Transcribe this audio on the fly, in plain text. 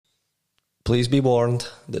Please be warned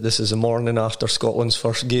that this is the morning after Scotland's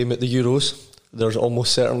first game at the Euros. There's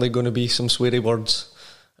almost certainly going to be some sweary words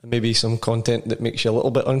and maybe some content that makes you a little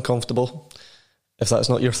bit uncomfortable. If that's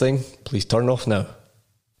not your thing, please turn off now.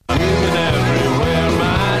 We've been everywhere,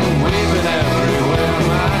 man. We've been everywhere,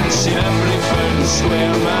 man. Seen every foot and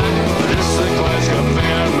square, man. This is the Glasgow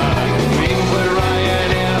Fair, man. Been with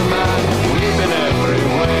Ryanair, man. We've been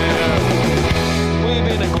everywhere. We've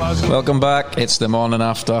been in Glasgow. Welcome back. It's the morning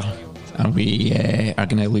after, and we are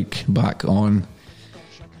going to look back on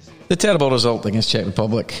the terrible result against Czech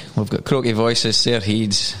Republic. We've got croaky voices, Sarah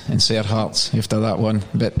Heeds and Sarah Hearts after that one.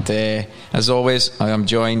 But as always, I am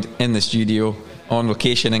joined in the studio on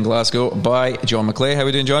location in Glasgow by John McClay. How are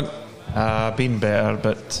we doing, John? Been better,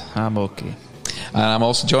 but I'm okay. And I'm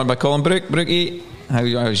also joined by Colin Brook. Brookie,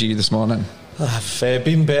 how's you this morning? I've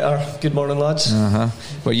been better. Good morning, lads.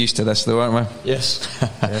 We're used to this though, aren't we? Yes.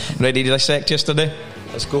 Ready to dissect yesterday?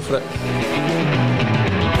 Let's go for it.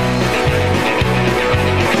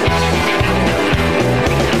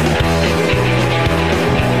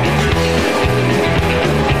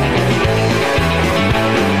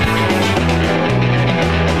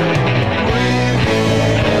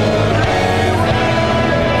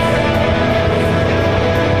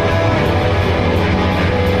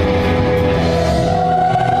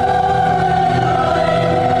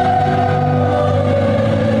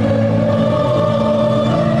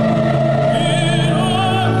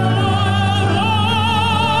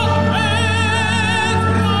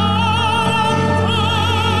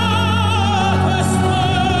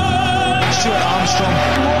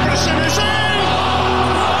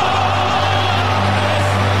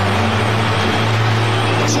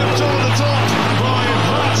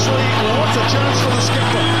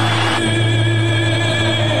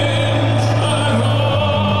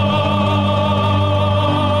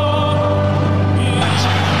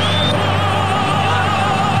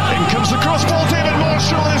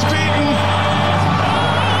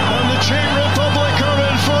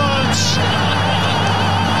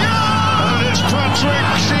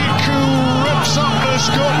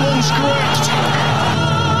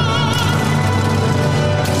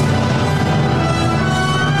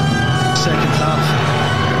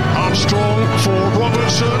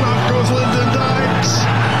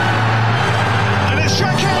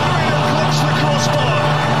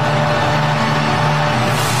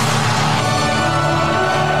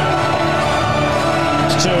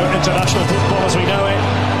 International football as we know it.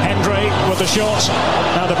 Hendry with the shot.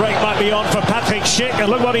 Now the break might be on for Patrick Schick, and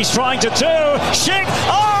look what he's trying to do. Schick!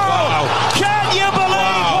 Oh! Wow. Can you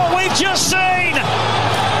believe what we've just seen?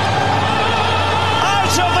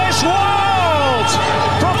 Out of this world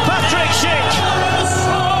from Patrick Schick.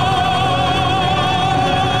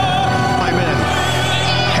 I'm in.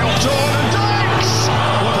 Helped on and Dykes!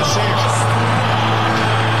 What a save.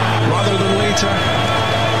 Rather than later.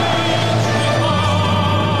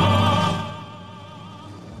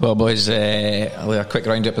 Well, boys, a quick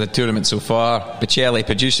roundup of the tournament so far. Bocelli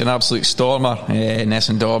produced an absolute stormer.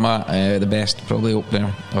 Nessun Dorma, the best probably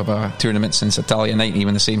opener of a tournament since Italia 90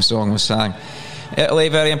 when the same song was sang. Italy,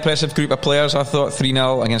 very impressive group of players, I thought.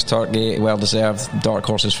 3-0 against Turkey, well deserved. Dark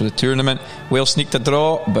horses for the tournament. Wales sneaked a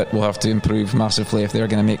draw, but we'll have to improve massively if they're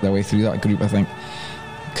going to make their way through that group, I think.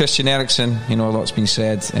 Christian Eriksen, a lot's been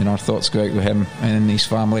said, and our thoughts go out with him and his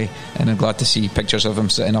family, and I'm glad to see pictures of him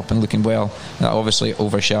sitting up and looking well. That obviously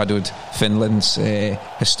overshadowed Finland's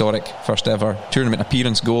historic first ever tournament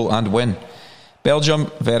appearance, goal and win. Belgium,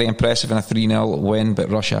 very impressive in a 3-0 win, but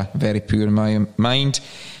Russia, very poor in my mind.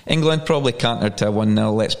 England probably cantered to a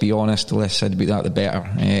 1-0, let's be honest. The less said about that, the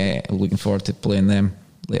better. Looking forward to playing them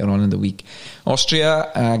later on in the week. Austria,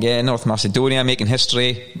 again, North Macedonia making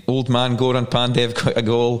history. Old man Goran Pandev got a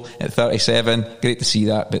goal at 37. Great to see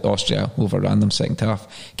that, but Austria overran them second half.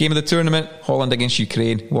 Game of the tournament, Holland against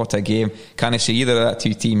Ukraine. What a game. Can't see either of that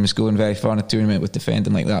two teams going very far in the tournament with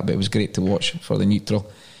defending like that, but it was great to watch for the neutral.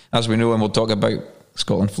 As we know, and we'll talk about,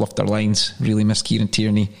 Scotland fluffed their lines. Really missed Kieran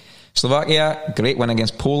Tierney. Slovakia, great win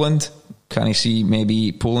against Poland. Can I see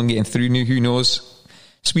maybe Poland getting through now? Who knows?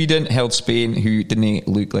 Sweden held Spain, who didn't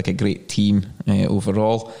look like a great team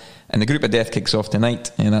overall. And the group of death kicks off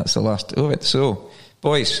tonight, and that's the last of it. So,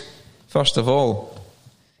 boys, first of all,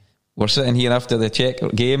 we're sitting here after the Czech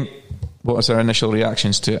game. What was our initial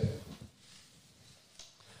reactions to it?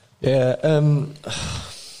 Yeah,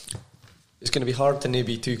 it's going to be hard to not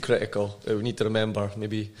be too critical. We need to remember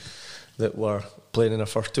maybe that we're playing in our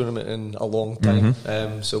first tournament in a long time.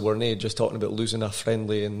 So we're not just talking about losing a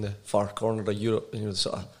friendly in the far corner of Europe, the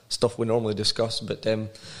sort of stuff we normally discuss. But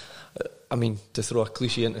I mean, to throw a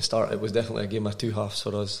cliche in to start, it was definitely a game of two halves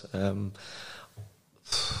for us.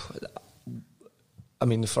 I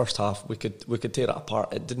mean, the first half we could tear it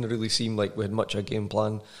apart. It didn't really seem like we had much of a game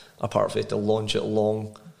plan apart from it to launch it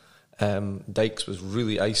long. Dykes was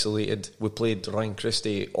really isolated. We played Ryan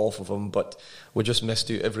Christie off of him, but we just missed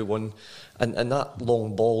out everyone. And that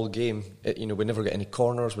long ball game, we never get any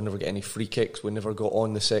corners, we never get any free kicks, we never got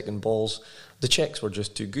on the second balls. The Czechs were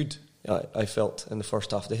just too good. I felt in the first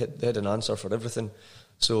half they had an answer for everything.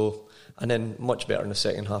 So, and then much better in the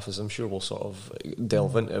second half, as I'm sure we'll sort of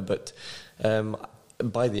delve into. But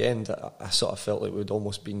by the end, I sort of felt like we'd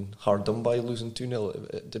almost been hard done by losing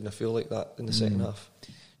 2-0. It didn't feel like that in the second half.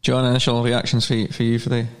 John, initial reactions for you for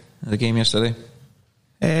the game yesterday?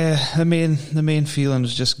 The main feeling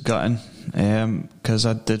was just gutting, because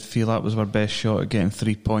I did feel that was our best shot at getting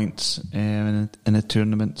 3 points in a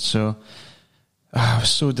tournament. So I was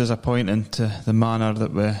so disappointed to the manner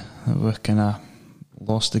that we kind of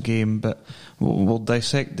lost the game. But we'll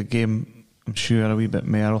dissect the game, I'm sure, a wee bit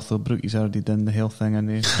more, although Brookie's already done the whole thing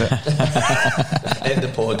anyway. End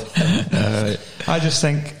the pod. I just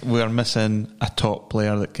think we're missing a top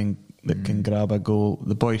player that can grab a goal.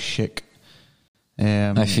 The boy's Schick.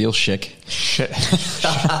 I feel Schick.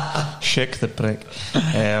 Schick the prick.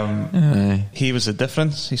 He was the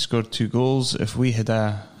difference. He scored 2 goals. If we had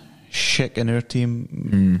a Schick in our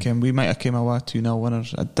team, we might have came away 2-0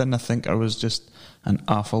 winners. I didn't think there was just an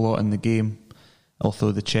awful lot in the game,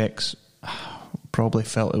 although the Czechs probably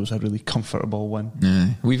felt it was a really comfortable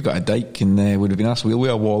win. We've got a Dyke, and would have been us. We'll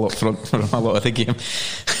wear a wall up front for a lot of the game.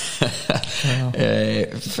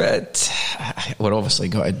 But we're obviously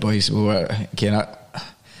gutted, boys. We were, again,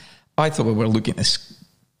 I thought we were looking to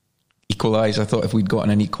equalise. I thought if we'd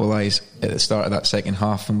gotten an equalise at the start of that second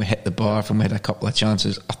half and we hit the bar and we had a couple of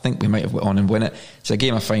chances, I think we might have went on and win it. It's a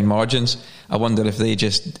game of fine margins. I wonder if they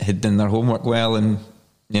just had done their homework well, and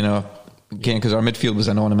again, because our midfield was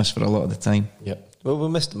anonymous for a lot of the time. Yeah, well, we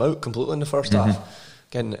missed them out completely in the first half.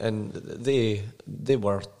 Again, and they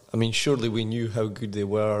were. I mean, surely we knew how good they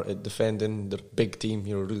were at defending. They're a big team,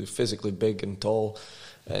 really physically big and tall.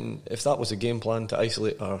 And if that was a game plan to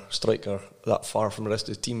isolate our striker that far from the rest of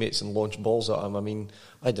his teammates and launch balls at him, I mean,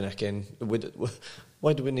 I don't know,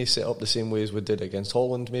 why do we not set up the same way as we did against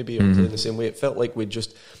Holland, maybe, or play in the same way? It felt like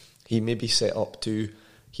he maybe set up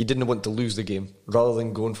he didn't want to lose the game rather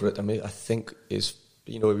than going for it. I mean, I think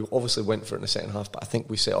we obviously went for it in the second half, but I think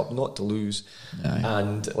we set up not to lose.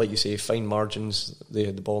 And like you say, fine margins. They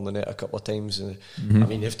had the ball in the net a couple of times, and I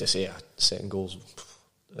mean, you have to say a second goal's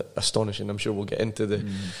astonishing. I'm sure we'll get into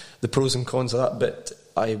the pros and cons of that, but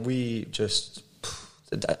I just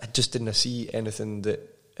didn't see anything that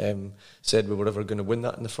said we were ever going to win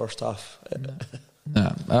that in the first half.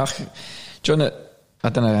 John, I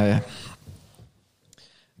don't know.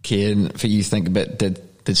 Okay, and for you, think a bit.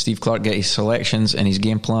 Did Steve Clarke get his selections and his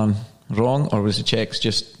game plan wrong, or was the Czechs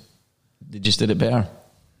just did it better?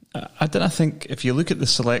 I think if you look at the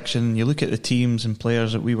selection, you look at the teams and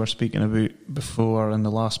players that we were speaking about before in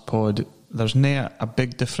the last pod, there's not a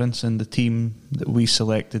big difference in the team that we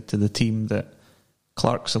selected to the team that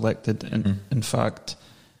Clarke selected. And in fact,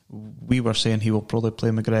 we were saying he will probably play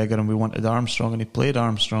McGregor, and we wanted Armstrong, and he played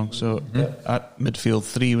Armstrong. So at midfield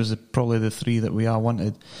 3 was probably the 3 that we all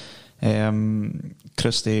wanted.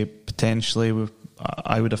 Christie potentially,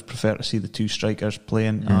 I would have preferred to see the 2 strikers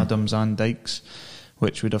playing Adams and Dykes,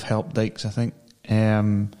 which would have helped Dykes, I think.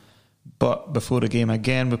 But before the game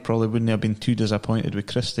again, we probably wouldn't have been too disappointed with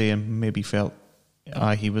Christie, and maybe felt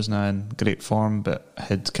he was not in great form, but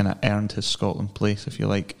had kind of earned his Scotland place, if you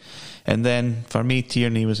like. And then for me,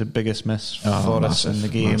 Tierney was the biggest miss for us in the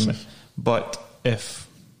game. Massive. But if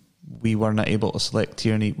we were not able to select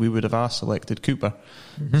Tierney, we would have selected Cooper.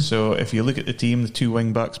 So if you look at the team, the 2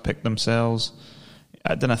 wing backs picked themselves.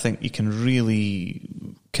 I think you can really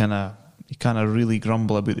really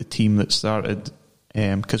grumble about the team that started,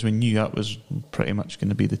 because we knew that was pretty much going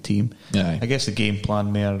to be the team. I guess the game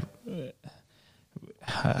plan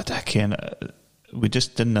we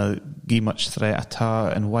just didn't give much threat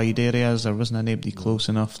in wide areas. There wasn't anybody close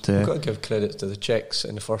enough to. I've got to give credit to the Czechs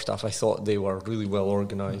in the first half. I thought they were really well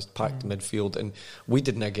organised, packed midfield, and they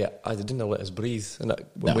didn't let us breathe. And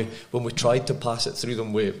when we tried to pass it through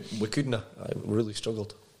them, we couldn't. I really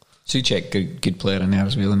struggled. Souček, good player in there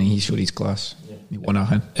as well, and he showed his class. He won a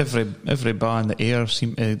hand. Every bar in the air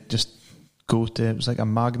seemed to just go to. It was like a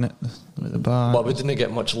magnet with the bar. Well, we didn't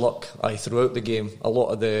get much luck throughout the game. A lot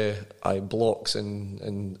of the blocks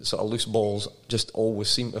and sort of loose balls just always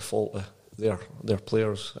seemed to fall their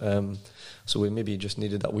players. So we maybe just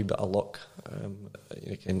needed that wee bit of luck.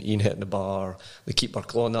 And Ian hitting the bar, the keeper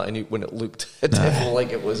clawing that in when it looked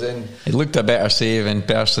like it was in. It looked a better save in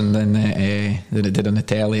person than it did on the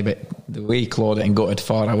telly, but the way he clawed it and got it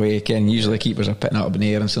far away, again, usually keepers are putting it up in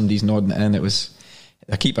the air and somebody's nodding it in. It was,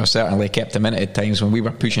 the keeper certainly kept him in it at times when we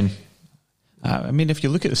were pushing. I mean, if you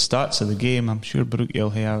look at the stats of the game, I'm sure Brookie will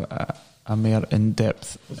have a more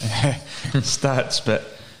in-depth stats, but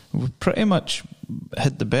we pretty much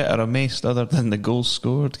hit the better of most, other than the goals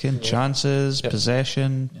scored. Chances,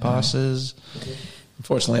 possession, passes.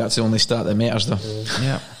 Unfortunately, that's the only stat that matters, though.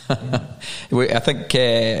 I think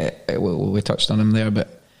we touched on him there,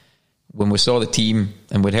 but when we saw the team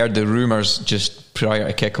and we'd heard the rumours just prior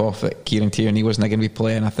to kick-off that Kieran Tierney wasn't going to be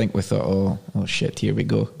playing, I think we thought, oh shit, here we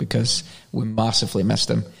go, because we massively missed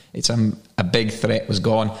him. It's a big threat was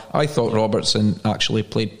gone. I thought Robertson actually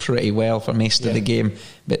played pretty well for most of the game,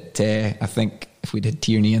 but I think if we'd had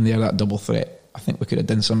Tierney in there, that double threat, I think we could have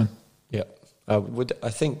done something. Yeah, I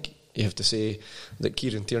think you have to say that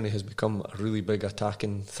Kieran Tierney has become a really big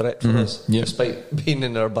attacking threat for us, despite being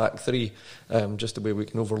in our back three. Just the way we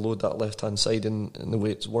can overload that left hand side and the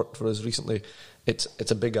way it's worked for us recently, it's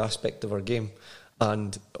a big aspect of our game.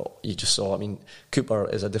 And you just saw, I mean, Cooper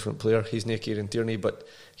is a different player. He's no Kieran Tierney, but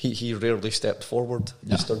he rarely stepped forward.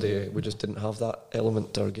 Yesterday we just didn't have that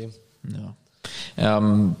element to our game. No.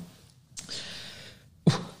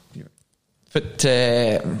 But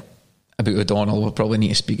about O'Donnell, we'll probably need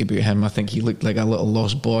to speak about him. I think he looked like a little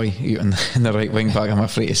lost boy out in the right wing back, I'm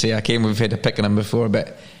afraid to say. We've had a pick on him before,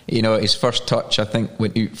 but his first touch, I think,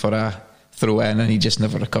 went out for a throw in and he just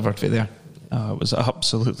never recovered from there. It was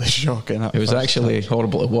absolutely shocking. It was actually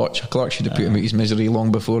horrible to watch. Clark should have put him out his misery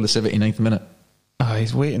long before the 79th minute.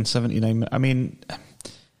 He's waiting 79 minutes. I mean,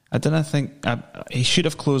 I didn't think he should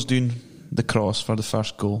have closed down the cross for the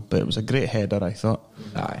first goal, but it was a great header, I thought.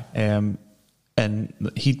 And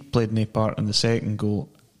he played no part in the second goal.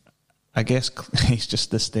 I guess he's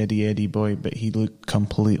just the steady Eddie boy, but he looked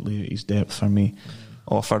completely at his depth for me.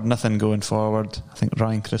 Offered nothing going forward. I think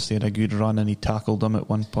Ryan Christie had a good run and he tackled him at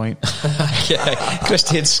one point.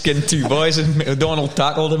 Christie had skinned two boys and O'Donnell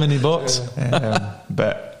tackled him in the box.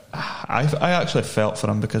 But I actually felt for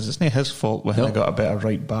him because it's not his fault when he got a better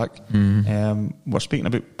right back. We're speaking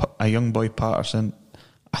about a young boy Patterson.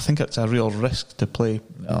 I think it's a real risk to play.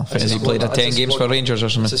 Has he played 10 games for Rangers or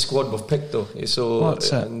something? It's a squad we've picked though. So,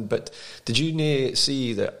 but did you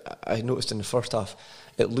see that? I noticed in the first half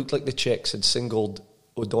it looked like the Czechs had singled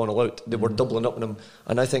O'Donnell out. They were doubling up on him,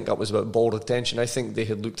 and I think that was about ball retention. I think they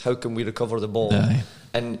had looked, how can we recover the ball?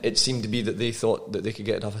 And it seemed to be that they thought that they could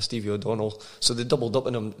get off a Stevie O'Donnell, so they doubled up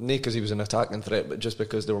on him, not because he was an attacking threat, but just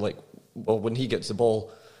because they were like, well, when he gets the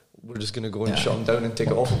ball, we're just going to go and shut him down and take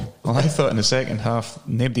it off him. Well, I thought in the second half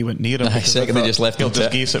nobody went near him. Second they just left him. He'll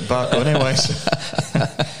just geese it back anyways.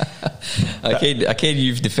 Okay,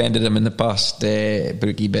 you've defended him in the past,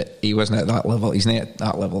 Brookie, but he wasn't at that level. He's not at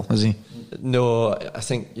that level, is he? No, I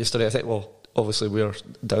think yesterday, well, obviously we're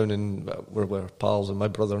down in, we're pals and my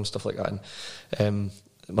brother and stuff like that, and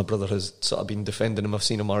my brother has sort of been defending him. I've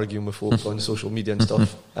seen him arguing with folks on social media and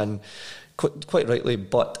stuff, and quite rightly,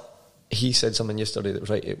 but he said something yesterday that was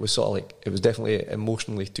right. It was sort of like, it was definitely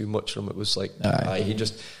emotionally too much for him. It was like, he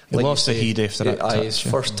lost the heat after that touch. His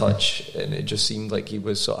first touch, and it just seemed like he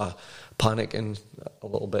was sort of panicking a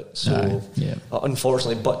little bit. So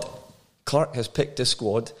unfortunately, but Clark has picked his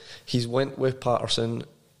squad. He's went with Patterson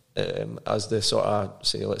as the sort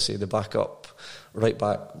of, let's say the backup, right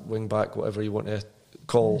back, wing back, whatever you want to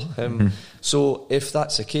call him. So if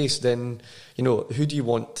that's the case, then who do you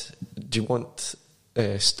want? Do you want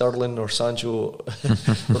Sterling or Sancho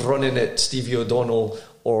running at Stevie O'Donnell,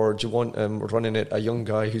 or do you want him running at a young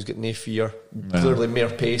guy who's got no fear, clearly more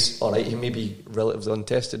pace? Alright, he may be relatively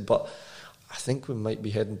untested, but I think we might be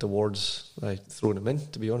heading towards throwing him in,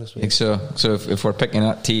 to be honest with you. I think so. So if we're picking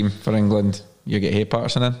that team for England, you get Hay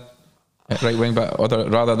Patterson in at right wing back,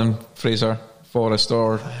 rather than Fraser, Forrest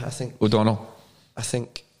or O'Donnell. I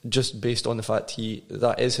think just based on the fact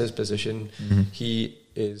that is his position, he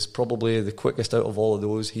is probably the quickest out of all of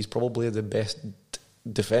those. He's probably the best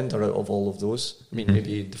defender out of all of those. I mean,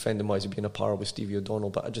 maybe defending wise he'd be in a par with Stevie O'Donnell,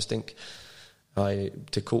 but I just think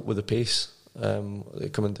to cope with the pace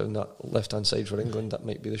coming down that left hand side for England, that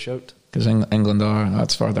might be the shout. Because England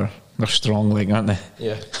that's further, they're strong, like, aren't they?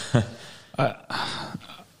 Yeah.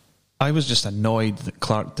 I was just annoyed that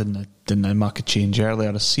Clark didn't make a change earlier.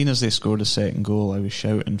 As soon as they scored a second goal, I was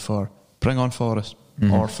shouting for bring on Forrest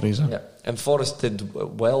or Fraser. Yeah. And Forrest did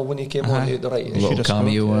well when he came on to the right. A little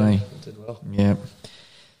cameo, did well. Yeah.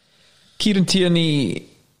 Kieran Tierney,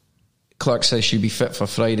 Clark says she'd be fit for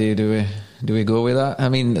Friday. Do we go with that? I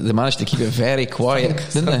mean, they managed to keep it very quiet,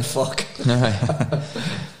 didn't they? Fuck.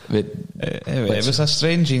 But It was a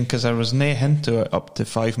strange one because there was no hint to it up to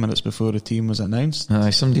 5 minutes before the team was announced.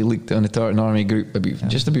 somebody leaked it on the Tartan Army group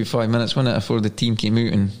just about 5 minutes, wasn't it, before the team came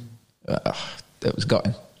out, and it was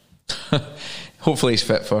gutting. Hopefully he's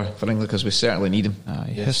fit for England, because we certainly need him.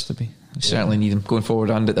 He has to be. We certainly need him going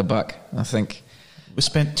forward and at the back. I think We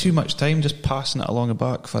spent too much time just passing it along the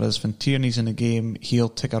back for us. When Tierney's in the game, he'll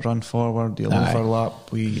take a run forward, he'll overlap.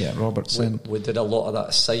 Robertson. We did a lot of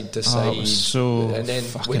that side to side. It was so and then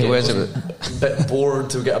fucking we get a bit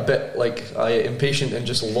bored, we get a bit impatient and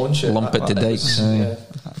just launch it. lump it to Dykes.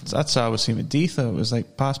 That's how I was seeing with Deetha. It was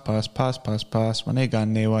like pass. When they got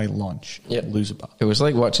Neway, launch. Lose it back. It was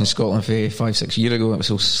like watching Scotland for 5-6 years ago. It was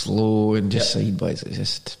so slow and just sideways. It's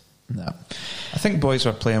just no. I think boys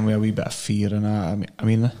were playing with a wee bit of fear, and I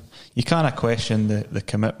mean, you can't question the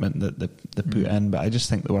commitment that they put in, but I just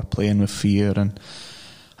think they were playing with fear, and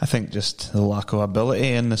I think just the lack of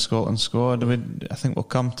ability in the Scotland squad. I think we'll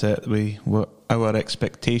come to it. Our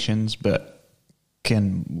expectations, but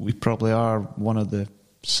we probably are one of the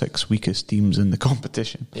 6 weakest teams in the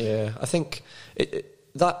competition. Yeah, I think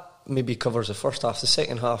that maybe covers the first half. The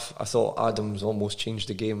second half, I thought Adams almost changed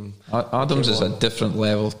the game. Adams is a different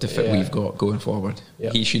level to fit we've got going forward.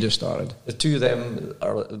 He should have started. The two of them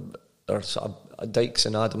are sort of Dykes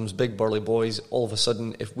and Adams, big burly boys. All of a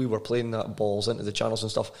sudden, if we were playing that balls into the channels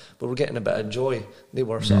and stuff, but we're getting a bit of joy. They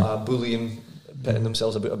were sort of bullying, pitting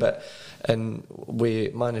themselves about a bit, and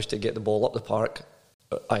we managed to get the ball up the park.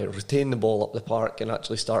 I retain the ball up the park and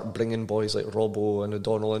actually start bringing boys like Robbo and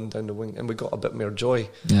O'Donnell in down the wing, and we got a bit more joy.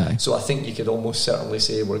 So I think you could almost certainly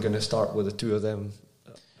say we're going to start with the two of them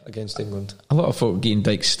against England. A lot of folk gave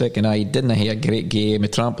Dykes stick, and I didn't have a great game. The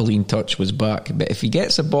trampoline touch was back, but if he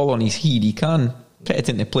gets the ball on his head, he can put it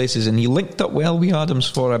into places, and he linked up well with Adams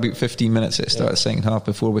for about 15 minutes at the start of the second half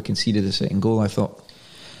before we conceded the second goal, I thought.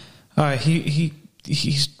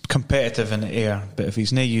 He's competitive in the air, but if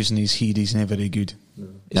he's not using his head, he's not very good.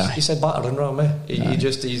 He said battering ram,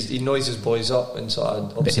 he noise his boys up and sort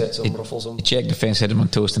of upsets them, ruffles them. The Czech defence had him on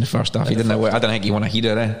toast in the first half. I don't think he won a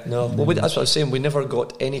header. No, well, that's what I was saying. We never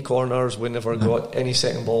got any corners, we never got any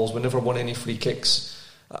second balls, we never won any free kicks.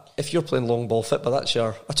 If you're playing long ball football, that's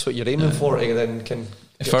what you're aiming for. Then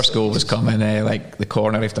the first goal was coming like the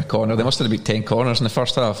corner after corner. There must have been 10 corners in the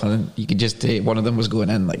first half, and you could just one of them was going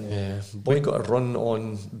in. Boy got a run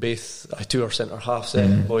on both two our centre halves.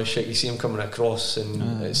 Boy, shit, you see him coming across,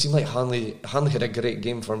 and it seemed like Hanley had a great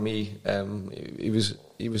game for me. He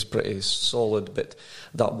was pretty solid, but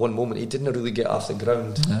that one moment he didn't really get off the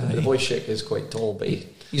ground. The boy Schick is quite tall, but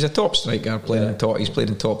he's a top striker playing in top. He's played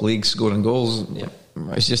in top leagues, scoring goals.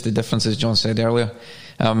 It's just the difference, as John said earlier.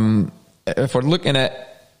 If we're looking at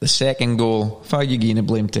the second goal, if I you gain a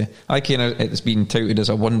blame to, it's been touted as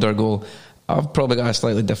a wonder goal. I've probably got a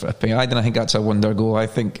slightly different opinion. I don't think that's a wonder goal. I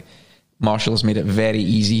think Marshall has made it very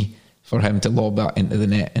easy for him to lob that into the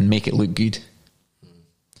net and make it look good.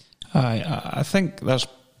 I think there's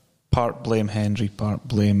part blame Hendry, part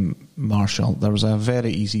blame Marshall. There was a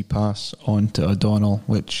very easy pass on to O'Donnell,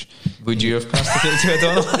 which... Would you have passed it to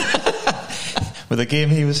O'Donnell? With the game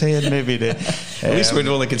he was in, maybe at least we'd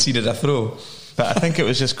only conceded a throw. But I think it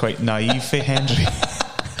was just quite naive for Hendry.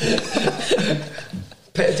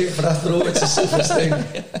 Petty for a throw, it's the safest thing.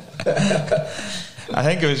 I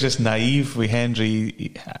think it was just naive with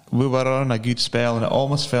Hendry. We were on a good spell, and it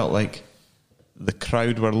almost felt like the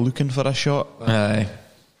crowd were looking for a shot. Aye.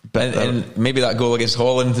 But and maybe that goal against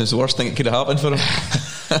Holland is the worst thing that could have happened for him.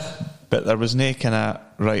 But there was no kind of,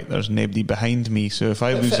 right, there's nobody behind me, so if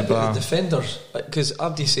I lose the ball... The defenders, because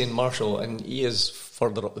Abdi's saying Marshall, and he is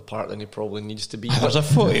further up the park than he probably needs to be. There's a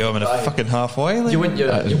photo of him in a fucking halfway. You want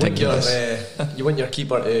your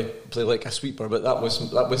keeper to play like a sweeper, but that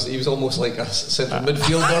was he was almost like a central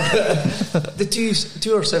midfielder. The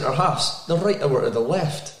two are centre halves, the right or the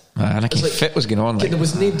left. And I think fit was going on. There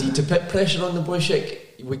was nobody to put pressure on the boy Schick.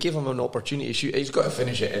 We gave him an opportunity to shoot. He's got to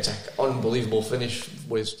finish it. It's an unbelievable finish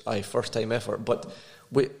with first time effort. But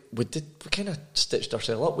we kind of stitched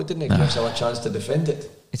ourselves up. We didn't give ourselves a chance to defend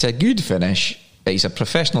it. It's a good finish. He's a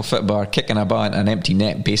professional footballer kicking a ball into an empty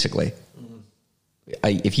net, basically.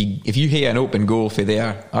 If you hit an open goal for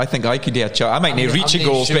there, I think I could do a chance. I might not reach a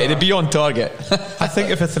goal, but it'd be on target. I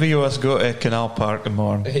think if the three of us go to Canal Park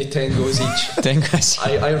tomorrow, 10 goals each. 10 goals.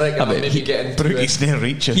 I reckon I'm maybe getting. Brooky's near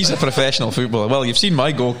reaching. He's a professional footballer. Well, you've seen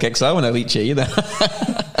my goal kicks. I want to reach it either.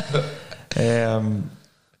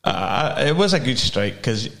 It was a good strike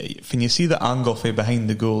because when you see the angle from behind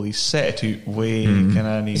the goal, he's set it out way.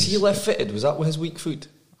 Is he left footed? Was that with his weak foot?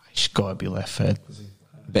 He's got to be left footed.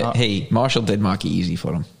 But hey, Marshall did make it easy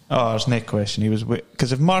for him. Oh, there's no question. He was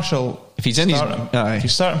because if Marshall, If he's in his- if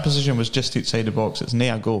his starting position was just outside the box, it's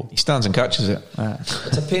no a goal. He stands and catches it.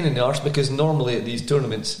 It's a pain in the arse because normally at these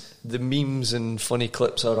tournaments the memes and funny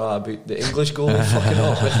clips are about the English goal fucking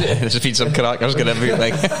off, isn't it? There's been some crackers going about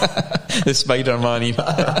like the Spider-Man.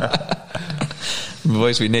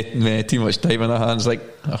 Boys, we need too much time on our hands, like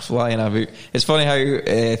are flying about. It's funny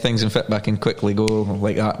how things in Fitback can quickly go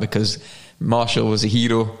like that because Marshall was a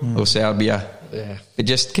hero of Serbia. Yeah. It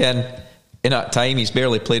just in that time he's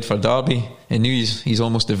barely played for Derby and knew he's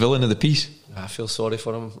almost the villain of the piece. I feel sorry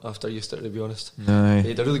for him after Easter, to be honest. Aye. He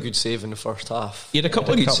had a really good save in the first half. He had a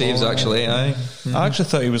couple of good saves actually. Aye. I actually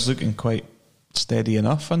thought he was looking quite steady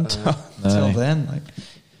enough until Aye. then. Like,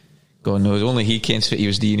 God knows, only he can what he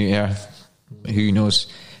was doing out here. Who knows?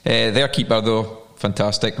 Their keeper though,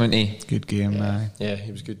 fantastic, wasn't he? good game. Aye. Yeah,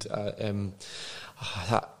 he was good.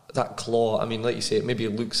 That claw, I mean, like you say, maybe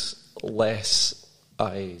it looks less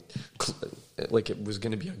like it was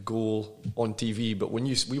going to be a goal on TV, but when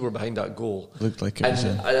we were behind that goal, Looked like it was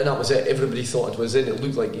in. and that was it. Everybody thought it was in. It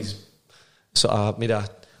looked like he's sort of made a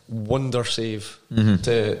wonder save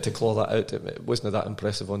to claw that out. It wasn't that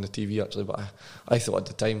impressive on the TV actually, but I thought at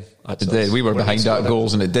the time We were when behind he that scored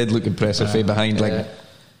goals and it did look impressive from behind. Like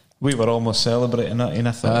We were almost celebrating it, and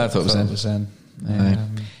I thought it was in.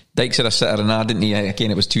 Dykes had a sitter and didn't he?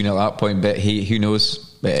 Again, it was 2-0 at that point, but who knows?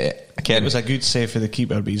 But again, It was a good save for the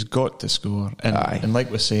keeper, but he's got to score. And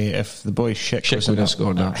like we say, if the boy Schick was would in have it,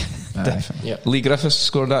 scored that. definitely. Yeah. Lee Griffiths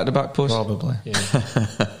scored that at the back post. Probably.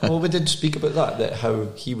 Yeah. Well, we did speak about that how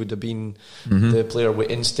he would have been the player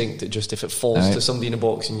with instinct that just if it falls to somebody in the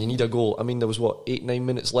box and you need a goal. I mean, there was 8-9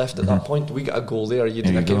 minutes left at that point. We got a goal there. You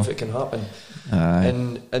think if it can happen.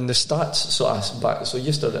 And the stats. So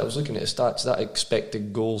yesterday I was looking at the stats. That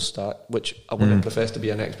expected goal stat, which I wouldn't profess to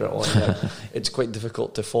be an expert on. It's quite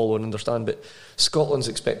difficult to follow and understand. But Scotland's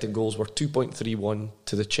expected goals were 2.31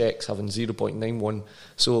 to the Czechs having 0.91.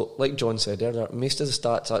 So, like John said earlier, most of the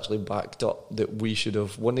stats actually backed up that we should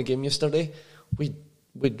have won the game yesterday.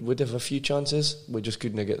 We'd have a few chances. We just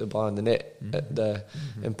couldn't get the ball in the net at the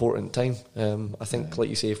important time. I think, like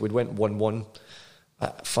you say, if we'd went 1-1,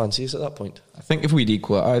 fancy us at that point. I think if we'd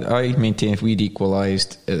I maintain if we'd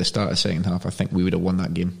equalised at the start of the second half, I think we would have won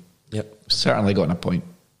that game. Yep. Certainly gotten a point.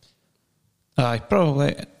 Aye,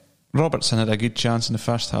 probably. Robertson had a good chance in the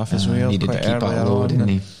first half as well. Needed to quite keep early it low, on, didn't and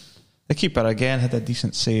he? The keeper again had a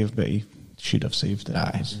decent save, but he should have saved it.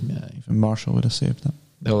 Aye. Even Marshall would have saved it.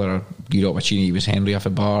 The other good opportunity was Henry off a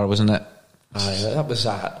bar, wasn't it? Aye,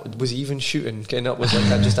 that was he even shooting? That was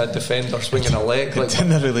like just a defender swinging a leg. Like,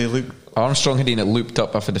 Didn't really look. Armstrong had it looped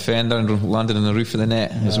up off a defender and landed on the roof of the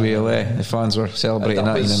net as well. The fans were celebrating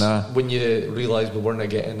that. Was when you realised we weren't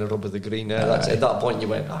getting the rub of the green. That's at that point you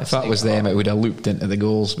went. If that was them, it would have looped into the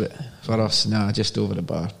goals. But for us, just over the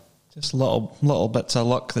bar. Just little bits of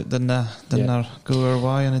luck that didn't go our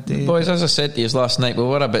way in a day. Boys, as I said to you last night, we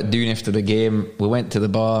were a bit down after the game. We went to the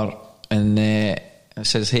bar and it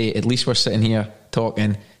says, "Hey, at least we're sitting here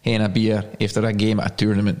talking, having a beer after a game at a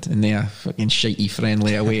tournament, and they're fucking shitey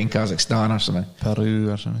friendly away in Kazakhstan or something." Peru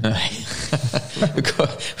or something. we've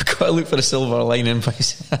got to look for the silver lining,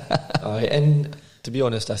 boys. And to be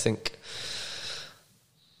honest, I think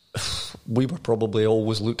we were probably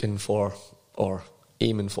always looking for or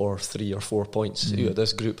aiming for 3 or 4 points out of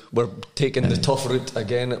this group. We're taking the tough route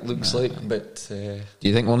again, it looks like, but do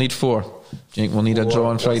you think we'll need 4? Do you think we'll need a draw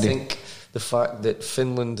on Friday? I think the fact that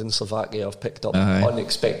Finland and Slovakia have picked up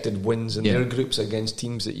unexpected wins in their groups against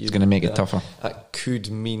teams that you... It's going to make it tougher. That could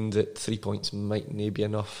mean that 3 points might not be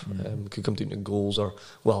enough. Could come down to goals or...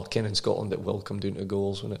 Well, Ken in Scotland, it will come down to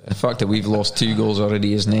goals, won't it? The fact that we've lost 2 goals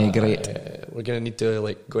already isn't great. We're going to need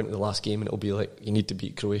to go into the last game and it'll be like you need to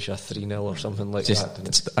beat Croatia 3-0 or something like that. And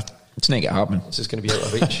it's not going to happen. It's just going to be out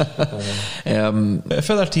of reach. But if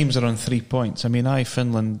other teams are on 3 points, I mean,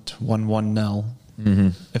 Finland won 1-0.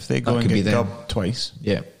 If they go and get dubbed twice,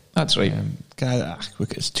 that's right.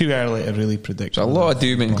 It's too early to really predict. So a lot of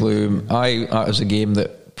doom and gloom. That was a game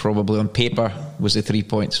that probably on paper was the 3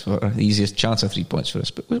 points for the easiest chance of 3 points for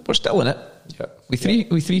us, but we're still in it. With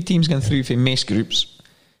three teams going through from most groups,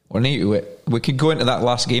 we're new to it. We could go into that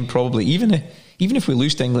last game probably even if we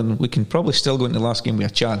lose to England, we can probably still go into the last game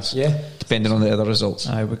with a chance. Depending on the other results.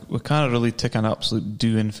 We can't really take an absolute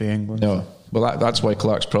doing for England. No. Well, that's why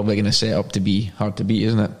Clark's probably going to set up to be hard to beat,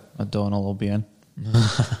 isn't it? O'Donnell will be in.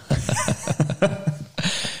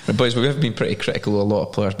 But boys, we've been pretty critical of a lot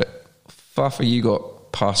of players, but Fafa, you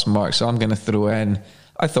got pass marks, so I'm going to throw in.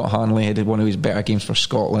 I thought Hanley had one of his better games for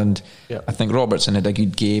Scotland. I think Robertson had a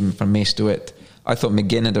good game for most of it. I thought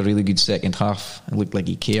McGinn had a really good second half. It looked like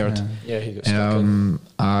he cared. Yeah, he got stuck in.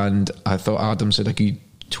 And I thought Adams had a good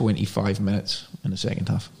 25 minutes in the second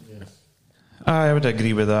half. I would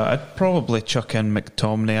agree with that. I'd probably chuck in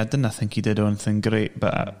McTominay. I didn't think he did anything great,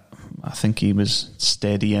 but I think he was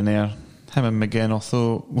steady in there. Him and McGinn,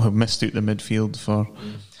 although we missed out the midfield for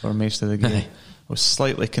most of the game. I was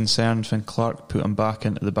slightly concerned when Clark put him back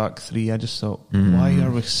into the back three. I just thought, why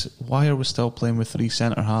are we still playing with three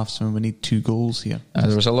centre halves when we need 2 goals here?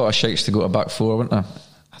 There was a lot of shouts to go to back 4, weren't there?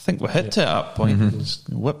 I think we hit it at that point.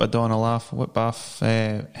 Whip O'Donnell off, whip off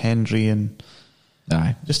Hendry, and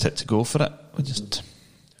just hit to go for it. We just.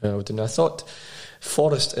 I thought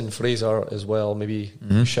Forrest and Fraser as well, maybe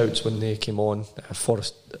shouts when they came on.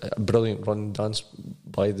 Forrest, a brilliant run, danced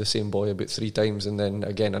by the same boy about 3 times, and then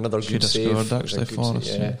again another good save. Scored, actually,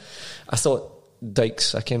 Forrest. Yeah. I thought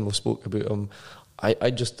Dykes, I kind of spoke about him.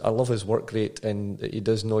 I love his work rate, and he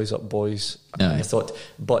does noise up boys. I thought,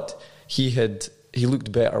 but he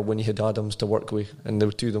looked better when he had Adams to work with, and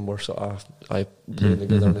the 2 of them were sort of playing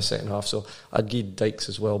together in the second half. So I'd give Dykes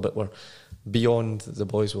as well, but we're beyond the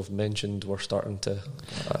boys we've mentioned. We're starting to.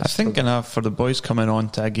 I think for the boys coming on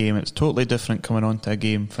to a game, it's totally different coming on to a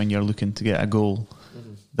game when you're looking to get a goal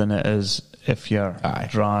than it is if you're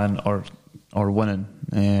drawing or winning.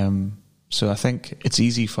 So I think it's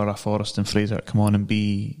easy for a Forrest and Fraser to come on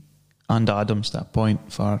and Adams at that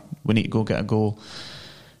point for we need to go get a goal.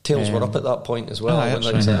 Tails were up at that point as well.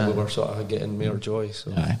 We were sort of getting more joy.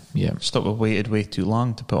 So. Stop, we waited way too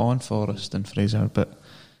long to put on Forrest and Fraser, but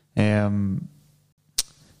hey,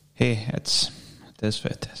 it is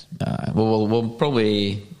what it is. We'll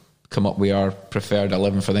probably come up with our preferred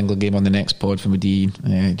 11 for the England game on the next pod from Dean,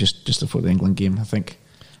 just before the England game, I think.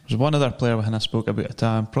 There's one other player when I spoke about at the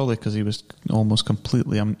time, probably because he was almost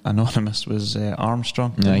completely anonymous, was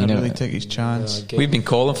Armstrong. Didn't really take his chance. We've been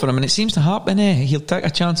calling for him, and it seems to happen. He'll take a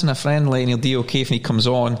chance in a friendly, and he'll do okay if he comes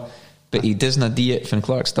on, but he doesn't do it when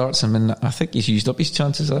Clark starts him, and I think he's used up his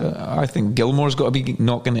chances. I think Gilmore's got to be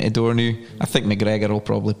knocking at the door now. I think McGregor will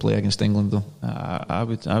probably play against England though. I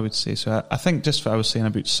would say so. I think just what I was saying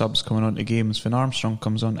about subs coming on to games, when Armstrong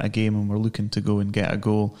comes on to a game and we're looking to go and get a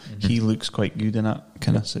goal, he looks quite good in that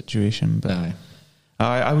kind of situation. But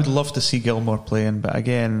I would love to see Gilmore playing, but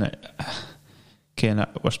again, Ken,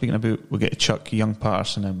 we're speaking about we get to chuck young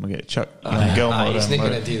Patterson in, we get to chuck young Gilmore he's in. not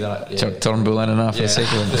going to do that. Chuck Turnbull in and off for the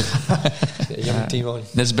sake of him. Young team on.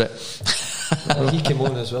 Nisbet. He came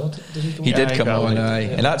on as well. Did he come he did come on,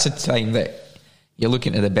 and that's a time that you're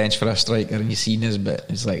looking at the bench for a striker and you see Nisbet.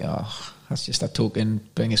 It's like, that's just a token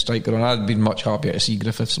being a striker on. I'd been much happier to see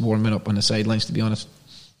Griffiths warming up on the sidelines, to be honest,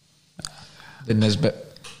 than Nisbet.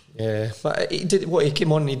 Yeah, but he did what he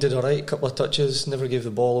came on and he did alright, a couple of touches, never gave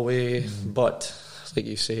the ball away, but like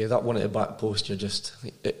you say, that one at the back post, you're just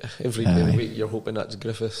every week you're hoping that's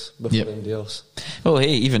Griffiths before anybody else. Well,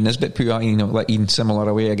 hey, even Nisbet put out, like even similar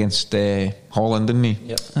away against Holland, didn't he?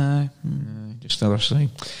 Yep. Just the other side.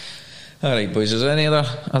 Alright boys, is there any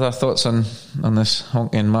other thoughts on this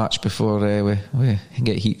honking match before we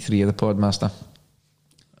get Heat 3 of the Podmaster?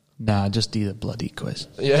 Nah, just do the bloody quiz.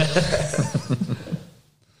 Yeah.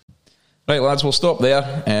 Right lads, we'll stop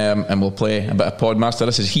there and we'll play a bit of Podmaster.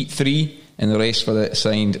 This is Heat 3 in the race for the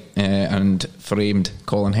signed and framed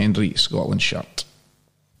Colin Hendry Scotland shirt.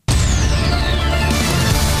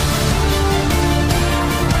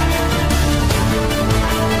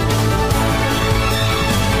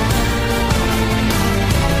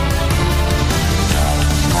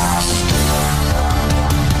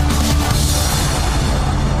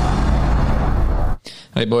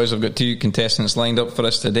 Right boys, I've got 2 contestants lined up for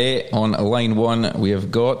us today. On line 1 we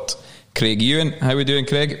have got Craig Ewan. How are we doing,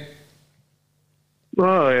 Craig?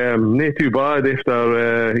 Not too bad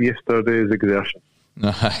after yesterday's exertion.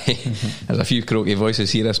 There's a few croaky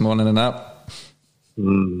voices here this morning and that.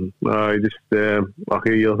 You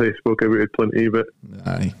spoke about it plenty, but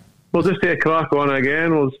we'll just take a crack on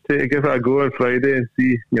again. We'll just give it a go on Friday and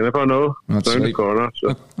see. You never know. That's round right. the corner.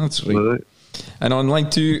 So. That's right. And on line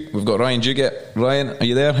 2 we've got Ryan Duguid. Ryan, are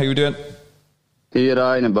you there? How you doing? Hey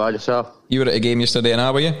Ryan, and bad yourself. You were at a game yesterday,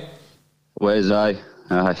 and were you? Was I?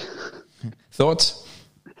 Aye. Thoughts?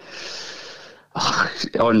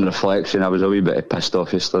 On reflection, I was a wee bit pissed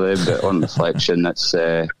off yesterday, but on reflection, it's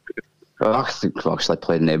I think we actually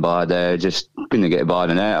played no bad. Just couldn't get a ball in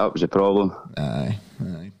the net. That was the problem. Aye.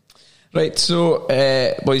 Right, so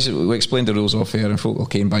boys, we explained the rules off here and folk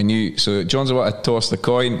came by new. So John's about to toss the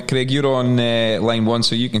coin. Craig, you're on line 1,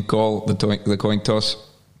 so you can call the coin toss.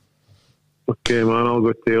 Okay man, I'll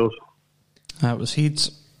go tails. That was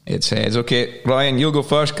heads. It's heads. Okay, Ryan, you'll go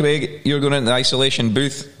first. Craig, you're going into the isolation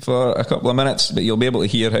booth for a couple of minutes, but you'll be able to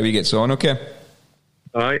hear how he gets on, okay?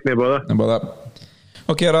 Alright, no bother. No bother.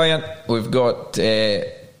 Okay, Ryan, we've got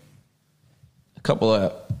a couple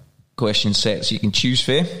of question sets you can choose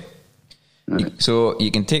for. So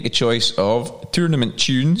you can take a choice of tournament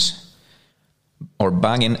tunes or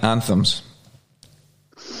banging anthems.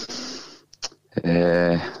 What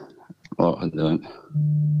am I doing?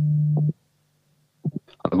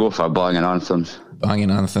 I'll go for banging anthems.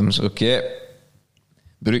 Banging anthems, okay.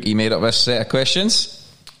 Brookie made up this set of questions.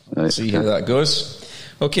 Right. See how that goes.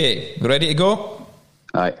 Okay, ready to go?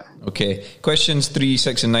 Aye. Okay, questions 3,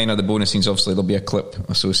 6 and 9 are the bonus scenes. Obviously there'll be a clip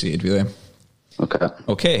associated with them.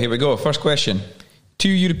 Okay, here we go. First question. 2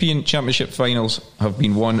 European Championship finals have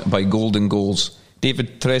been won by golden goals.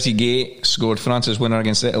 David Trezeguet scored France's winner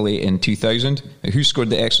against Italy in 2000. Who scored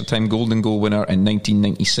the extra time golden goal winner in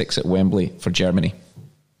 1996 at Wembley for Germany?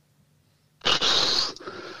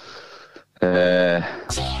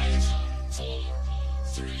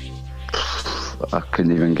 I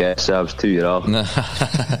couldn't even guess. I was 2 years old.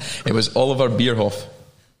 It was Oliver Bierhoff.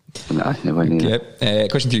 Nah, never knew. Okay.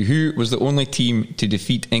 Question 2. Who was the only team to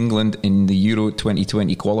defeat England in the Euro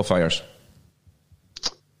 2020 qualifiers?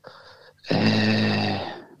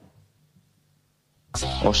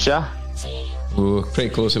 Austria? Oh, pretty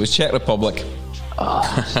close. It was Czech Republic.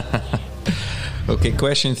 Okay,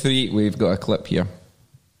 question 3. We've got a clip here.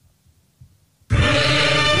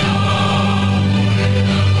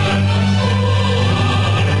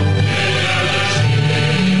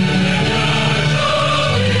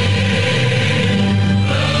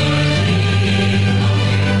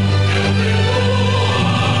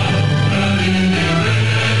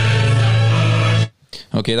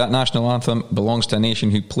 Okay, that national anthem belongs to a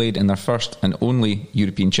nation who played in their first and only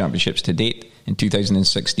European Championships to date in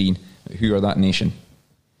 2016. Who are that nation?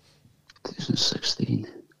 2016.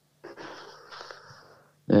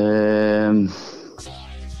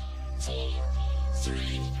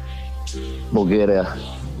 Bulgaria.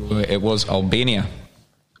 It was Albania.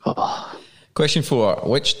 Question 4.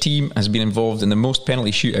 Which team has been involved in the most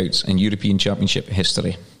penalty shootouts in European Championship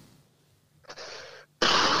history?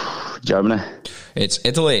 Germany. It's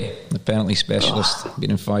Italy, the penalty specialist,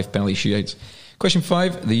 been in 5 penalty shootouts. Question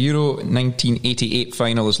 5. The Euro 1988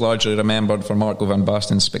 final is largely remembered for Marco van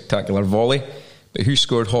Basten's spectacular volley, but who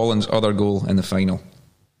scored Holland's other goal in the final?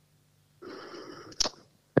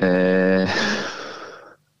 No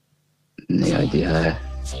idea.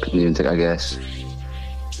 Couldn't even take a guess.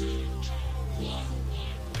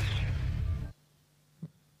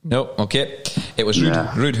 No, okay. It was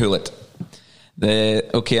Ruud Gullit.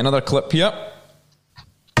 Okay, another clip here.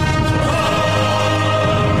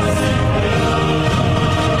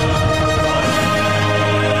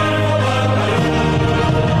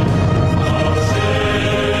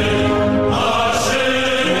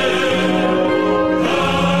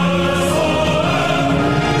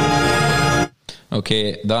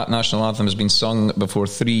 Okay, that national anthem has been sung before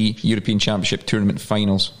 3 European Championship tournament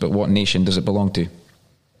finals, but what nation does it belong to?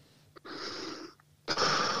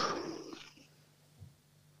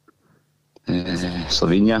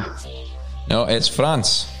 Slovenia. No, it's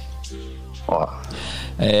France. Oh.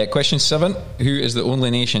 Question 7. Who is the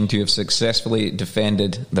only nation to have successfully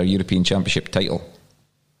defended their European Championship title?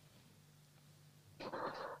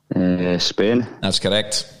 Spain. That's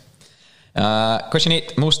correct. Question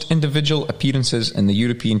 8. Most individual appearances in the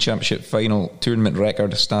European Championship final tournament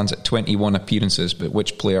record stands at 21 appearances, but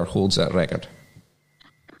which player holds that record?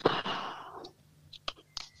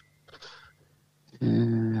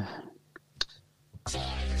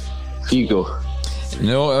 Figo.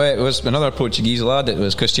 No, it was another Portuguese lad. It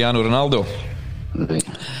was Cristiano Ronaldo. Right.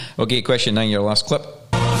 Okay, question 9, your last clip.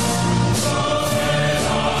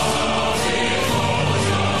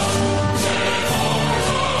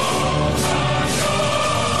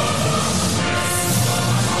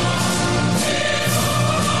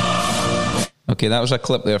 Okay, that was a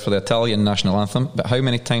clip there for the Italian national anthem, but how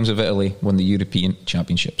many times have Italy won the European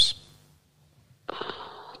Championships?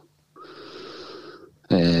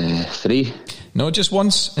 3. No, just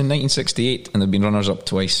once in 1968, and they've been runners-up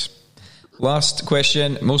twice. Last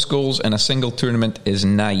question. Most goals in a single tournament is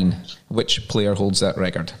 9. Which player holds that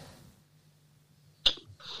record?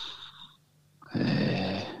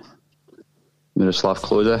 Miroslav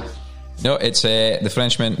Klose. No, it's the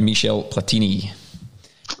Frenchman Michel Platini.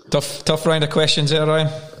 Tough round of questions there, Ryan.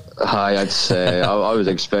 Hi, I'd say I was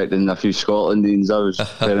expecting a few Scotlandines. I was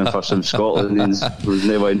preparing for some Scotlandines. Was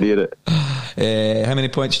nowhere near it. How many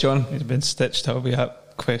points, John? He's been stitched up. We have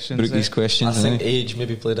questions. Brookie's questions. I think age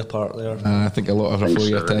maybe played a part there. I think a lot of it for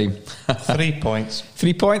your time. 3 points.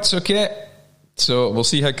 3 points, okay. So we'll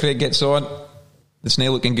see how Craig gets on. The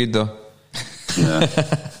snail looking good though. Yeah.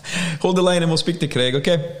 Hold the line and we'll speak to Craig,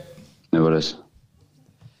 okay? No worries.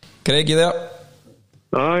 Craig, you there?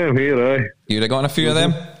 I am here, aye. You'd have gotten a few of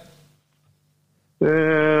them?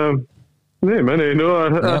 No, many. No,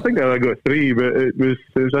 I think I got 3, but it was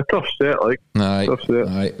a tough set, like. Aye, tough set.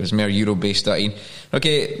 aye, it was more Euro-based that in.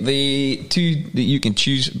 Okay, the 2 that you can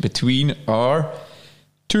choose between are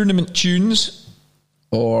tournament tunes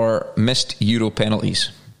or missed Euro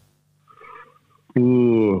penalties.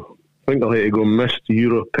 Ooh, I think I'll have to go missed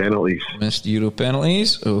Euro penalties. Missed Euro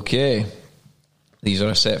penalties, okay. These are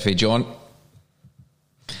a set for John.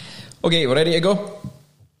 Okay, we're ready to go?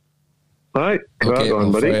 Aye, crack Okay, on,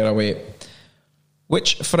 we'll buddy. fire away.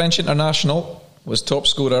 Which French international was top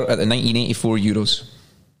scorer at the 1984 Euros?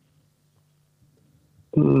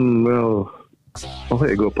 Well, I'll have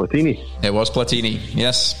to go Platini. It was Platini,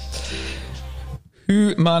 yes.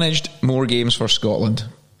 Who managed more games for Scotland?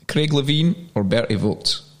 Craig Levine or Bertie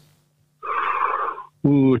Vogts?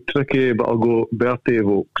 Ooh, tricky, but I'll go Bertie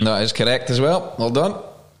Vogts. That is correct as well. Well done.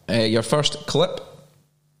 Your first clip.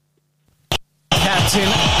 Captain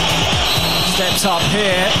steps up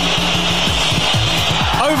here.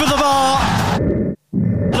 Over the bar.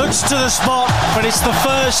 Looks to the spot, but it's the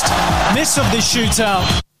first miss of this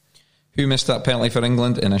shootout. Who missed that penalty for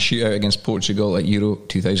England in a shootout against Portugal at Euro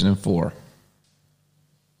 2004?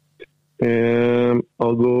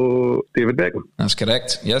 I'll go David Beckham. That's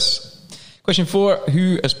correct, yes. Question 4.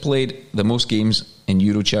 Who has played the most games in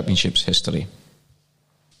Euro Championships history?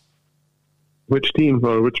 Which team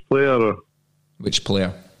or which player? Or? Which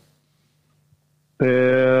player?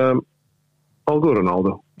 I'll go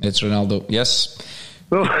Ronaldo. It's Ronaldo, yes.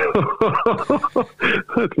 That's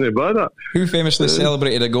not bad, that. Who famously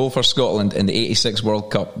celebrated a goal for Scotland in the 86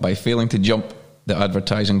 World Cup by failing to jump the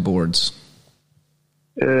advertising boards?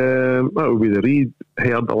 That would be the Reed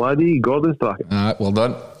Hair the Laddie, Gordon Strachan. Well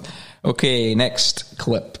done. Okay, next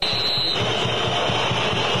clip.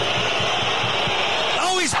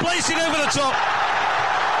 Oh, he's placed it over the top.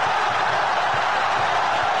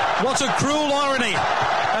 What a cruel irony.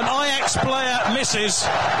 An Ajax player misses.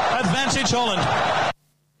 Advantage Holland.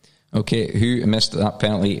 Okay, who missed that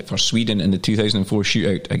penalty for Sweden in the 2004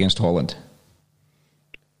 shootout against Holland?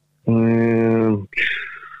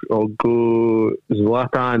 I'll go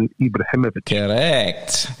Zlatan Ibrahimovic.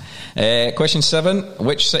 Correct. Question 7.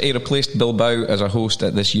 Which city replaced Bilbao as a host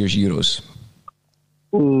at this year's Euros?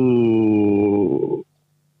 Ooh,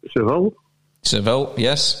 Seville? Seville,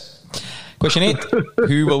 yes. Question 8.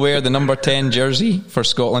 Who will wear the number 10 jersey for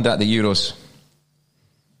Scotland at the Euros?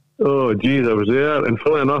 Oh, geez, I was there, and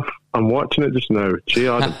funnily enough, I'm watching it just now. Che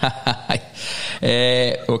Adams.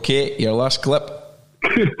 Okay, your last clip.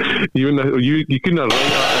 you couldn't have run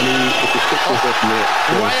that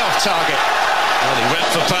Way off target. Well, he went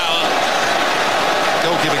for power.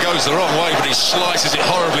 Goalkeeper goes the wrong way, but he slices it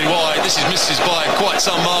horribly wide. This is misses by quite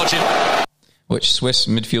some margin. Which Swiss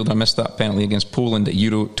midfielder missed that penalty against Poland at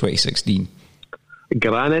Euro 2016?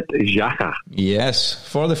 Granit Xhaka. Yes,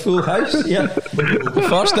 for the full house. Yeah, the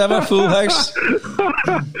first ever full house.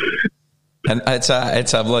 And it's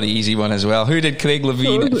a bloody easy one as well. Who did Craig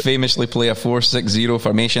Levine famously play a 4-6-0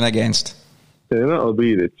 formation against? Yeah, that'll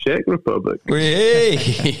be the Czech Republic. Hey,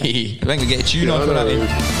 I think we get a tune on for that. Was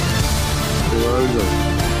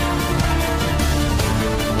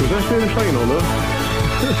that in the final, no?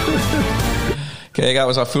 Okay, that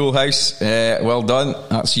was a full house. Well done.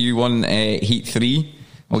 That's you won Heat 3.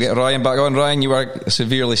 We'll get Ryan back on. Ryan, you were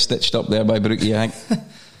severely stitched up there by Brookie, I think.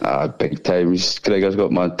 Big time. Gregor's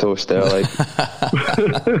got my toast there, like.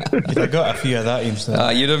 You'd have got a few of that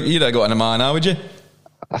instead. You'd have gotten a man, would you?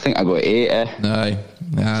 I think I got 8. Aye.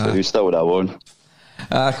 So you still would have won.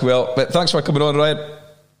 Well, but thanks for coming on, Ryan.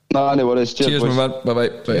 No worries. Cheers, my man. Bye-bye.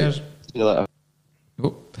 Cheers. See you later.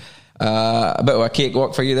 A bit of a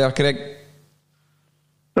cakewalk for you there, Craig.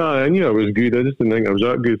 I knew I was good. I just didn't think I was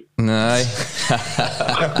that good. Aye.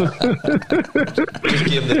 Just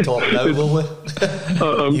give him the top now, will we?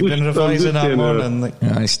 You've been revising that morning.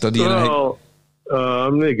 Aye, studying. Well,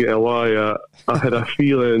 I'm not going to lie. I had a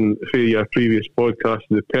feeling for your previous podcast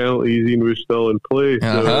the penalties Ian was still in play.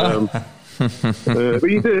 So, but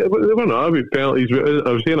they were not about penalties. I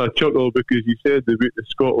was saying I chuckled because you said about the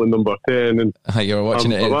Scotland number 10, and you were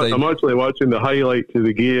watching it. I'm actually watching the highlights of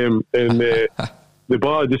the game, and the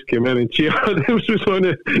bar just came in and Che Adams was on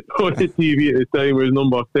the TV at the time. It was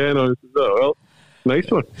number 10. I was like, oh, well, nice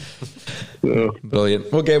one. So.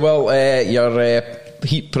 Brilliant. Okay, well, your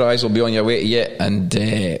Heat prize will be on your way to you, and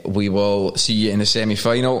we will see you in the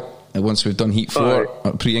semi-final once we've done Heat 4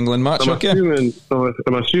 pre-England match. I'm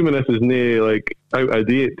assuming this is no like out of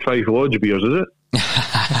date 5 Lodge beers, is it?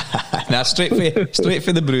 Nah, straight for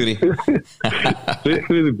the brewery. Straight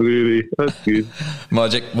through the brewery. That's good.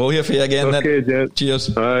 Magic. We'll hear from you again Okay, then. gents.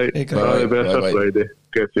 Cheers. Aye. Hey, Bye. Best of Bye. Friday.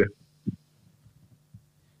 Catch you.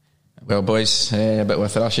 Well, boys, a bit of a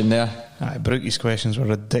thrashing there. Aye, Brooky's questions were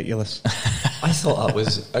ridiculous. I thought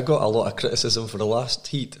I got a lot of criticism for the last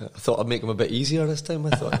heat. I thought I'd make them a bit easier this time. I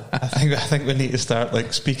thought. I think we need to start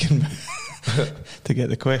like speaking to get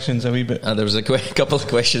the questions a wee bit. There was a couple of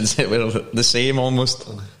questions that were the same almost.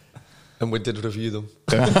 And we did review them.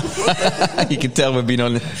 You can tell we've been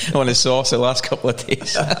on the sauce the last couple of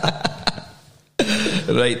days.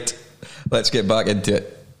 Right, let's get back into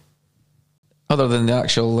it. Other than the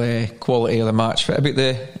actual quality of the match, what about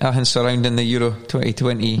everything surrounding the Euro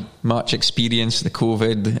 2020 match experience, the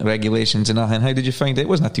COVID regulations and everything? How did you find it? It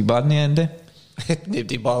wasn't too bad in the end, eh?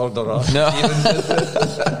 Nobody bothered or us. No.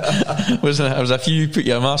 There was a few put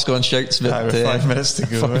your mask on shouts, but Aye, with 5 minutes to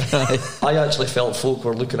go. I actually felt folk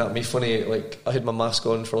were looking at me funny. Like, I had my mask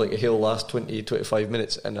on for like a whole last 20-25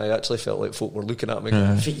 minutes, and I actually felt like folk were looking at me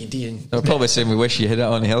going, "What you doing?" They're probably saying we wish you had it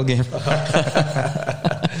on the Hill game.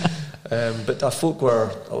 But folk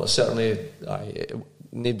were certainly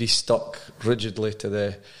nobody stuck rigidly to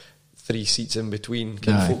the 3 seats in between.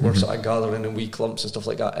 Folk were sort of gathering in wee clumps and stuff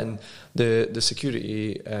like that, and the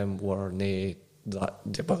security were they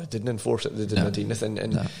didn't enforce it. They didn't do nothing,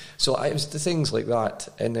 and so it was the things like that.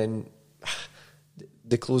 And then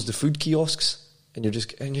they closed the food kiosks, and you're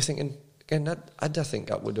thinking again, I think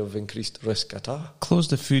that would have increased risk at all. Closed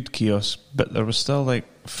the food kiosk, but there was still like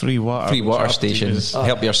free water. Free water which Abdi stations. was-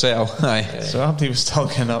 Help yourself. Aye. So Abdi was still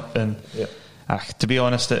getting up, and to be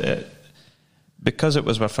honest, because it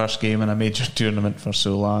was my first game in a major tournament for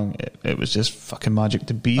so long, it was just fucking magic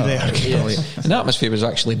to be there. And the atmosphere was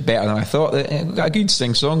actually better than I thought. We got a good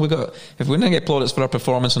sing-song. If we didn't get plaudits for our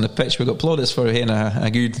performance on the pitch, we got plaudits for having a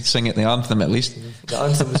good sing at the anthem at least. The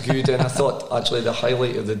anthem was good, and I thought actually the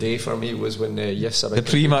highlight of the day for me was when Yes Sir, The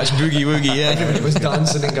pre-match boogie woogie, yeah. Everybody was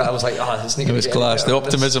dancing, and I was like, this It was class. The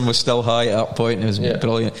optimism was still high at that point. It was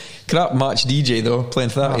brilliant. Crap match DJ though, playing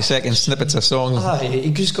 30-second snippets of songs. He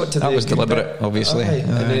just got to That the was good deliberate, bit. obviously. And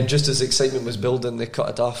then just as excitement was building, they cut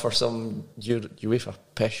it off for some UEFA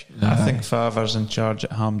pish. I think Favre's in charge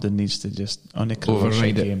at Hampden needs to just on a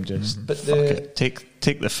Override it. game, just But fuck it.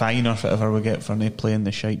 Take the fine or whatever we get for not playing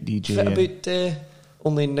the shite DJ. What about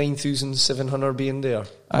only 9,700 being there?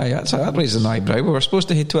 Aye, that raises an eyebrow. We were supposed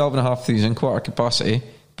to hit 12,500 quarter capacity.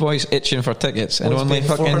 Boys itching for tickets, and Boys only paying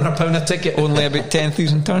fucking £400 a ticket. only about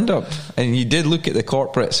 10,000 turned up. And you did look at the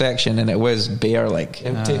corporate section, and it was bare, like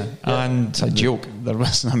Empty. And it's a joke. There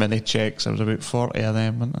wasn't that many checks. There was about 40 of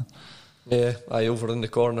them, wasn't there? Over in the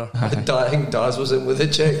corner. I think Daz was in with the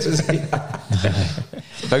checks, was he?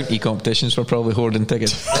 Bounty competitions were probably hoarding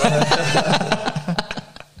tickets.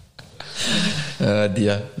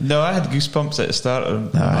 Dear. No, I had goosebumps at the start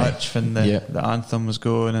of the match when the anthem was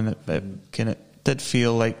going, and it kind of did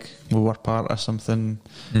feel like we were part of something.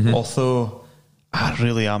 Although I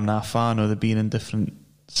really am not a fan of the being in different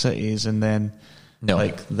cities, and then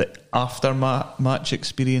like the after-match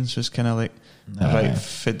experience was kind of like, right,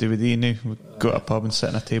 fit do we now? We go to a pub and sit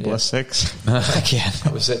on a table of 6 Again.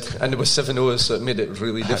 That was it. And there was 7 O's, so it made it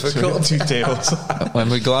really difficult. 2 tables. When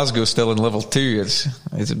with Glasgow still in level 2,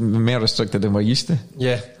 it's more restricted than we're used to.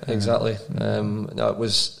 Yeah, exactly. That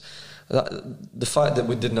was the fact that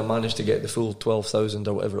we didn't manage to get the full 12,000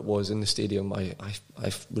 or whatever it was in the stadium. I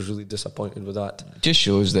was really disappointed with that. It just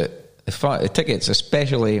shows that the tickets,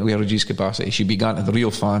 especially with reduced capacity, should be gone to the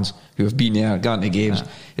real fans who have been there, gone to games.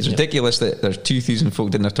 It's ridiculous that there's 2,000 folk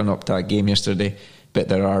didn't turn up to that game yesterday, but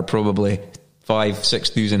there are probably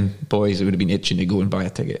 5,000-6,000 boys that would have been itching to go and buy a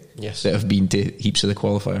ticket. Yes, that have been to heaps of the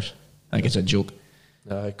qualifiers. I think it's a joke.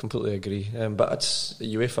 I completely agree. But it's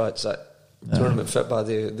UEFA. It's that tournament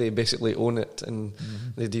FITBA. They basically own it, and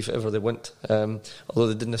they do whatever they want. Although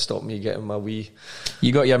they didn't stop me getting my wee.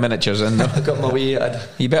 You got your miniatures in though. I got my wee.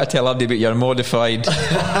 You better tell Abdi about your modified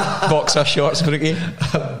boxer shorts, Brookie.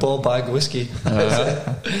 Ball bag whiskey.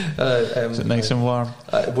 Is it nice and warm?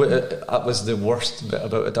 That was the worst bit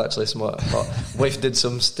about it actually. My wife did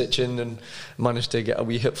some stitching and managed to get a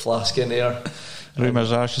wee hip flask in there.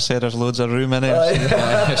 Rumours are, she said there's loads of room in there.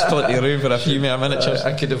 There's plenty of room for a few more miniatures.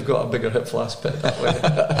 I could have got a bigger hip flask pit that way.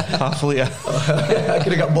 Half a litre. I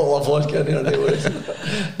could have got a bottle of vodka in there anyways.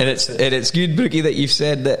 And it's good, Brookie, that you've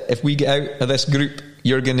said that if we get out of this group,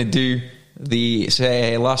 you're going to do the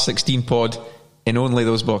last 16 pod in only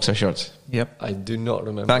those boxer shorts. Yep. I do not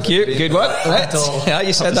remember. Thank you. Good one. Right. Yeah,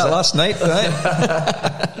 you said that last night. Right.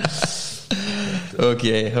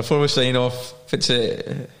 Okay, before we sign off,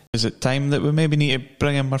 is it time that we maybe need to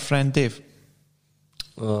bring in my friend Dave?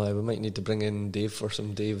 Oh, we might need to bring in Dave for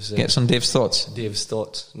some Dave's... Get some Dave's thoughts. Dave's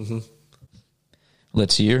thoughts. Mm-hmm.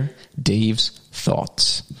 Let's hear Dave's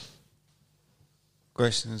thoughts.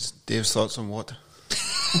 Question is, Dave's thoughts on what?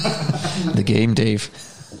 The game, Dave.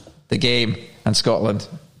 The game and Scotland.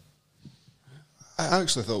 I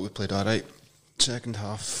actually thought we played alright. Second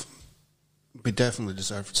half, we definitely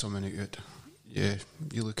deserved something out of it. Yeah,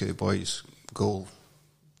 you look at the boys' goal,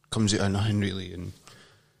 comes out of nothing really, and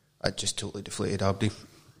it just totally deflated Abdi.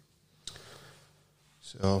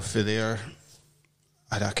 So for there,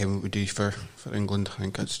 I reckon what we do for England, I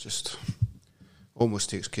think it's just almost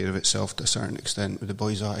takes care of itself to a certain extent with the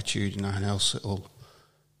boys' attitude and everything else. It'll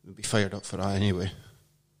be fired up for that anyway.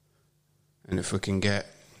 And if we can play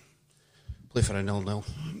for a 0-0,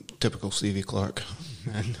 typical Stevie Clarke,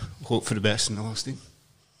 and hope for the best in the last team.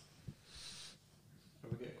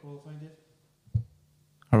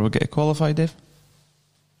 Are we getting qualified, Dave?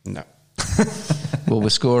 No. Will we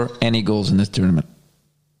score any goals in this tournament?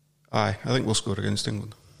 Aye, I think we'll score against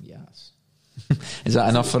England. Yes. Is that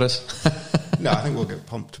enough for us? No, I think we'll get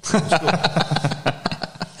pumped.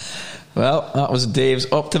 Well, that was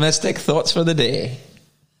Dave's optimistic thoughts for the day.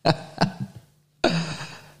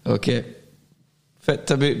 Okay. Fit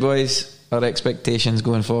to boot, boys. Our expectations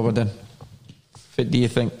going forward then. Fit do you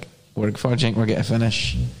think we're going to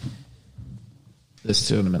finish this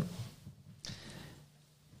tournament?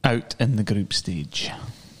 Out in the group stage.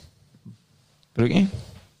 Brookie?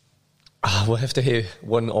 We'll have to have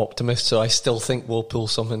one optimist, so I still think we'll pull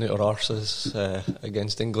something out of our arses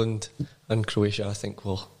against England and Croatia. I think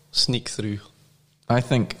we'll sneak through. I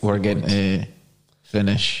think we're getting to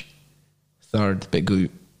finish third, but go.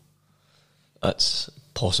 That's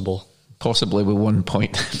possible. Possibly with 1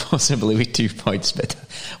 point, possibly with 2 points, but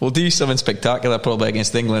we'll do something spectacular probably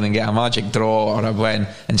against England and get a magic draw or a win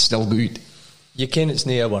and still good. You can, it's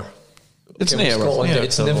near our. It's near our.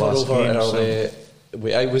 It's never over.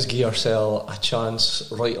 We always give ourselves a chance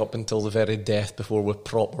right up until the very death before we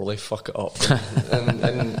properly fuck it up,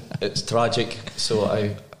 and it's tragic. So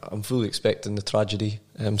I'm fully expecting the tragedy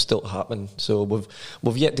still to happen. So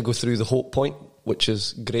we've yet to go through the hope point, which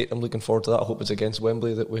is great. I'm looking forward to that. I hope it's against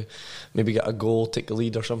Wembley that we maybe get a goal, take the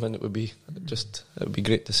lead or something. It would be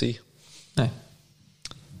great to see. Aye.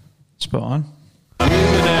 Spot on. We've been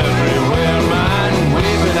everywhere, man.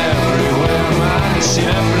 We've been everywhere, man. Seen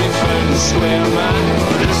every fair and square,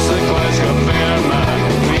 man. This is the Glasgow Fair, man.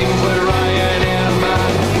 We've been Ryanair,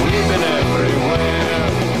 man. We've been everywhere.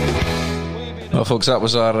 Well, folks, that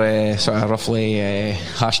was our sort of roughly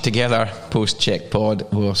hashed together post-check pod.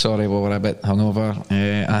 We were a bit hungover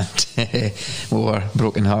and we were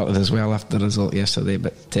broken-hearted as well after the result yesterday.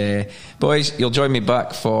 But boys, you'll join me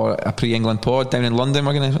back for a pre-England pod down in London.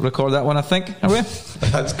 We're going to record that one, I think. Are we?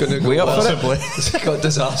 That's going to go. We up for possibly. it? It's got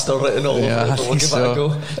disaster written all over it, but we'll give it a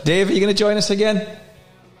go. Dave, are you going to join us again?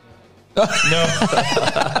 No.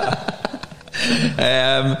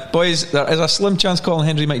 Boys, there is a slim chance Colin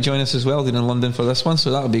Hendry might join us as well down in London for this one,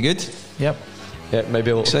 so that'll be good. Yep. Yeah,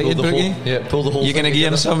 maybe we'll excited, pull the Boogie? whole. Yeah, pull the whole. You're going to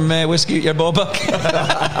give him some whiskey at your bobbuck?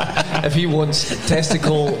 If he wants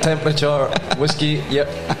testicle temperature whiskey, yep.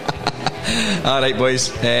 Alright,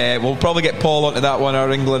 boys, we'll probably get Paul onto that one,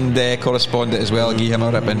 our England correspondent as well. Give him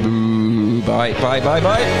a rip and boo. Bye.